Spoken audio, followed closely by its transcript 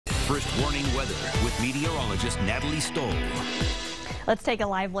First warning weather with meteorologist Natalie Stoll. Let's take a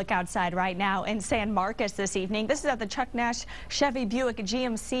live look outside right now in San Marcos this evening. This is at the Chuck Nash Chevy Buick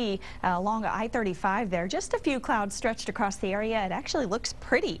GMC along I-35 there. Just a few clouds stretched across the area. It actually looks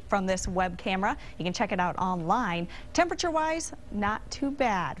pretty from this web camera. You can check it out online. Temperature-wise, not too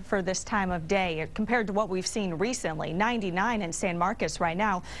bad for this time of day compared to what we've seen recently. 99 in San Marcos right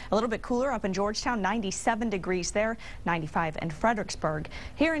now. A little bit cooler up in Georgetown, 97 degrees there, 95 in Fredericksburg.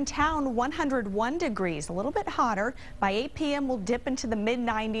 Here in town, 101 degrees, a little bit hotter. By 8 p.m. we'll dip into the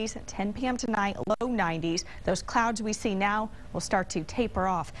mid-90s. At 10 p.m. tonight, low 90s. Those clouds we see now will start to taper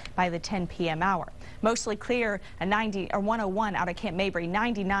off by the 10 p.m. hour. Mostly clear, a 101 out of Camp Mabry,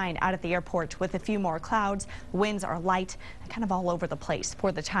 99 out at the airport with a few more clouds. Winds are light and kind of all over the place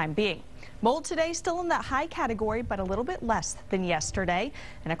for the time being. Mold today still in that high category, but a little bit less than yesterday.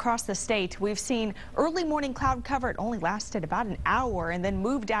 And across the state, we've seen early morning cloud cover. It only lasted about an hour and then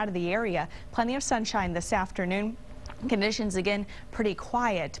moved out of the area. Plenty of sunshine this afternoon. Conditions again pretty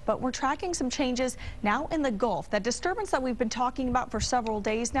quiet, but we're tracking some changes now in the Gulf. That disturbance that we've been talking about for several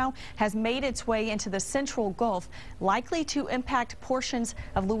days now has made its way into the central Gulf, likely to impact portions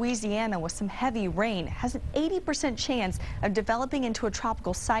of Louisiana with some heavy rain. Has an 80% chance of developing into a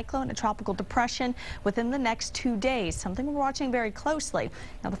tropical cyclone, a tropical depression within the next 2 days, something we're watching very closely.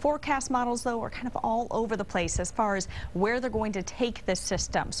 Now the forecast models though are kind of all over the place as far as where they're going to take this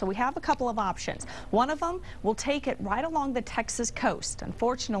system. So we have a couple of options. One of them will take it right along the Texas coast.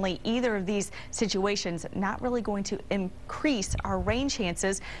 Unfortunately, either of these situations not really going to increase our rain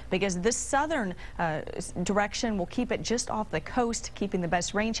chances because this southern direction will keep it just off the coast, keeping the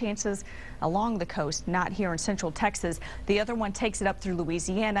best rain chances along the coast, not here in central Texas. The other one takes it up through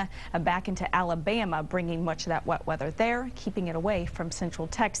Louisiana and back into Alabama, bringing much of that wet weather there, keeping it away from central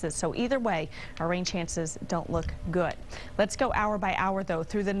Texas. So either way, our rain chances don't look good. Let's go hour by hour, though,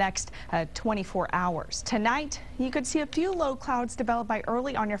 through the next 24 hours. Tonight, you could see a few low clouds develop by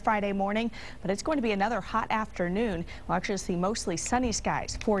early on your Friday morning, but it's going to be another hot afternoon. We'll actually see mostly sunny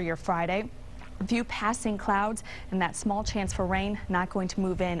skies for your Friday. A few passing clouds and that small chance for rain not going to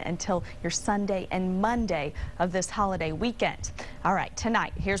move in until your Sunday and Monday of this holiday weekend. All right,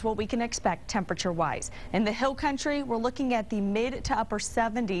 tonight, here's what we can expect temperature-wise. In the hill country, we're looking at the mid to upper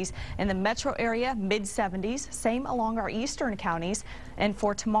 70s. In the metro area, mid 70s. Same along our eastern counties. And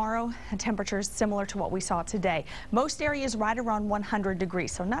for tomorrow, temperatures similar to what we saw today. Most areas right around 100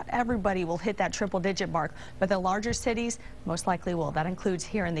 degrees, so not everybody will hit that triple-digit mark, but the larger cities most likely will. That includes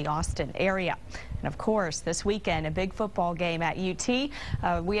here in the Austin area. And of course, this weekend, a big football game at UT.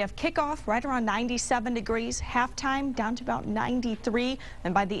 We have kickoff right around 97 degrees, halftime down to about 93,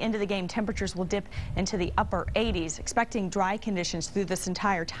 and by the end of the game, temperatures will dip into the upper 80s, expecting dry conditions through this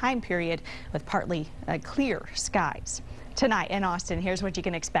entire time period with partly clear skies. Tonight in Austin, here's what you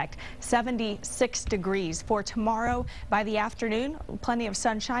can expect. 76 degrees for tomorrow. By the afternoon, plenty of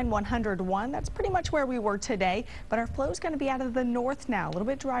sunshine, 101. That's pretty much where we were today, but our flow is going to be out of the north now. A little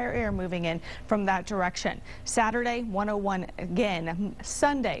bit drier air moving in from that direction. Saturday, 101 again.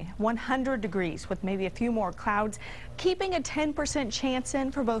 Sunday, 100 degrees with maybe a few more clouds. Keeping a 10% chance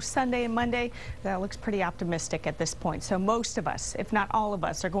in for both Sunday and Monday. That looks pretty optimistic at this point. So most of us, if not all of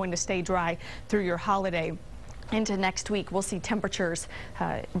us, are going to stay dry through your holiday. Into next week, we'll see temperatures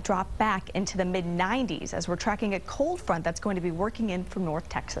drop back into the mid-90s as we're tracking a cold front that's going to be working in from North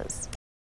Texas.